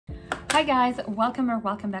Hi guys, welcome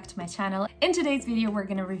back to my channel. In today's video, we're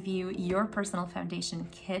gonna review your personal foundation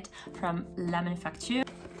kit from La Manufacture.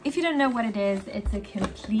 If you don't know what it is, it's a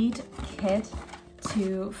complete kit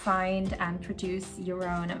to find and produce your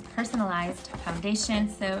own personalized foundation.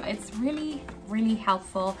 So it's really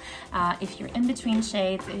helpful if you're in between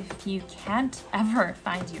shades, if you can't ever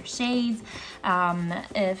find your shades,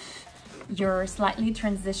 if you're slightly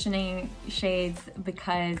transitioning shades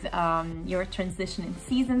because you're transitioning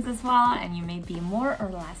seasons as well and you may be more or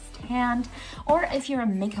less tanned, or if you're a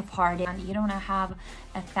makeup artist and you don't have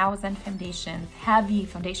 1,000 heavy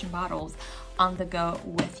foundation bottles on the go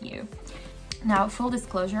with you. Now, full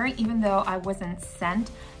disclosure, even though I wasn't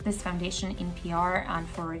sent this foundation in PR and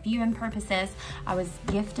for reviewing purposes, I was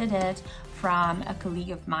gifted it from a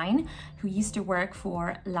colleague of mine who used to work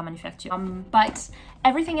for La Manufacture. But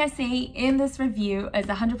everything I say in this review is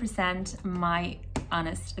 100% my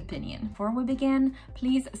honest opinion. Before we begin,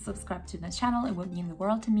 please subscribe to the channel. It would mean the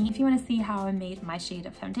world to me. If you want to see how I made my shade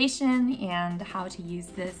of foundation and how to use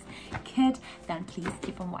this kit, then please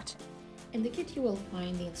keep on watching. In the kit you will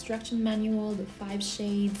find the instruction manual, the 5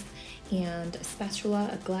 shades, and a spatula,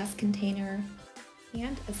 a glass container,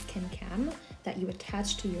 and a skin cam that you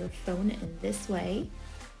attach to your phone in this way.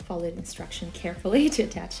 Follow the instruction carefully to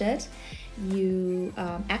attach it. You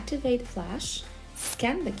activate Flash,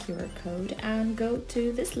 scan the QR code, and go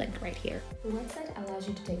to this link right here. The website allows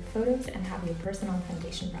you to take photos and have your personal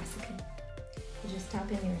foundation recipe. You just type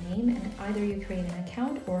in your name and either you create an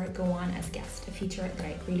account or go on as guest, a feature that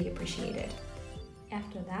I really appreciated.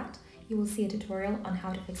 After that, you will see a tutorial on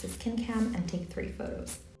how to fix a skin cam and take 3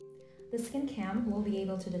 photos. The skin cam will be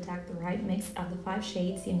able to detect the right mix of the 5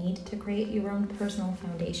 shades you need to create your own personal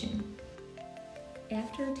foundation.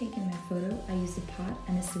 After taking my photo, I used a pot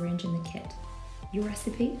and a syringe in the kit. Your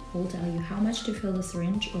recipe will tell you how much to fill the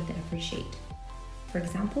syringe with every shade. For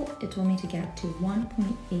example, it told me to get to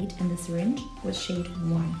 1.8 in the syringe with shade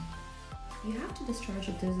 1. You have to discharge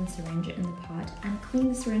a dozen syringe in the pot and clean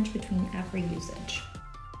the syringe between every usage.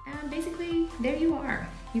 And basically, there you are.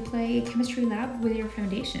 You play chemistry lab with your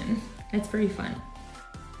foundation. It's pretty fun.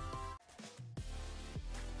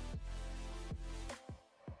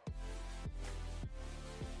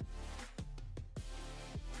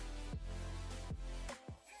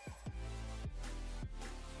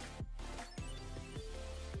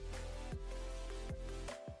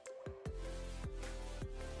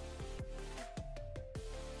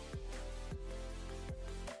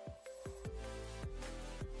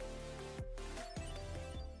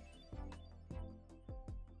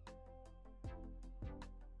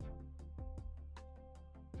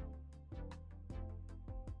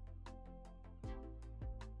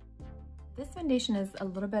 This foundation is a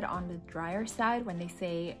little bit on the drier side. When they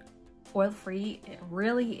say oil-free, it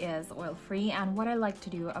really is oil-free, and what I like to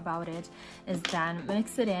do about it is then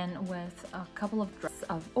mix it in with a couple of drops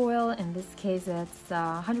of oil. In this case, it's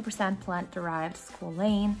 100% plant-derived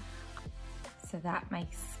squalane, so that my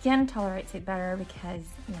skin tolerates it better because,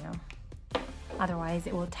 you know, otherwise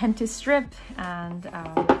it will tend to strip, and that's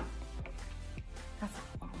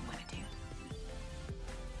what I want to do.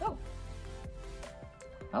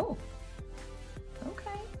 Oh.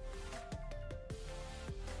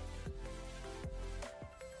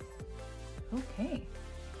 Okay.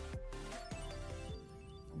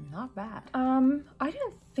 Not bad. I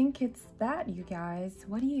don't think it's bad, you guys.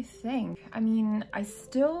 What do you think? I mean, I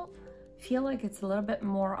still feel like it's a little bit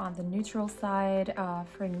more on the neutral side.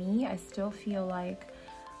 For me, I still feel like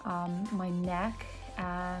my neck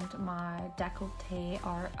and my décolleté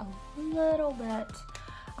are a little bit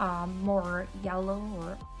more yellow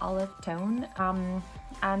or olive tone.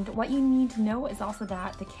 And what you need to know is also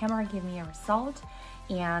that the camera gave me a result,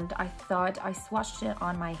 and I thought I swatched it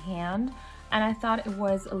on my hand and I thought it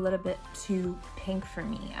was a little bit too pink for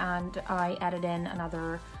me, and I added in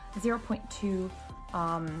another 0.2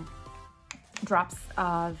 drops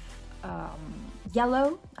of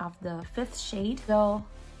yellow of the 5th shade. Though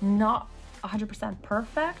not 100%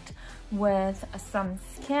 perfect with some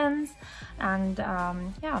skins, and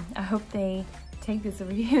yeah, I hope they take this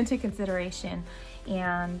review into consideration.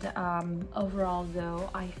 And overall though,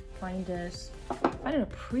 I find it a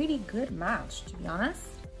pretty good match, to be honest.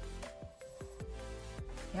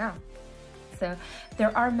 Yeah, so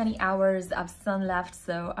there are many hours of sun left,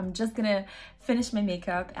 so I'm just gonna finish my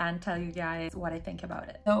makeup and tell you guys what I think about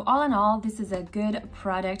it. So all in all, this is a good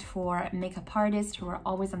product for makeup artists who are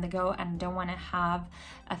always on the go and don't want to have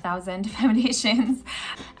 1,000 foundations.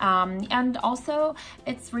 And also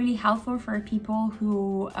it's really helpful for people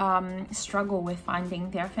who struggle with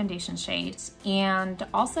finding their foundation shades. And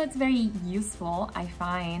also it's very useful, I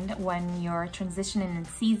find, when you're transitioning in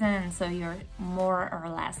season, so you're more or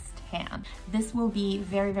less tan. This will be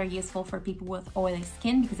very, very useful for people with oily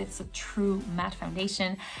skin because it's a true matte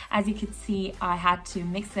foundation. As you could see, I had to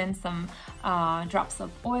mix in some drops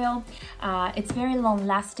of oil. It's very long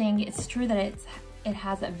lasting. It's true that it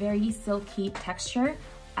has a very silky texture,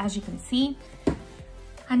 as you can see.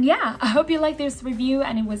 And yeah, I hope you liked this review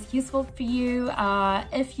and it was useful for you.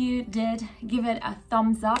 If you did, give it a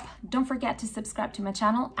thumbs up. Don't forget to subscribe to my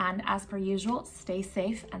channel, and as per usual, stay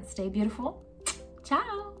safe and stay beautiful.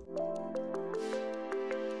 Ciao!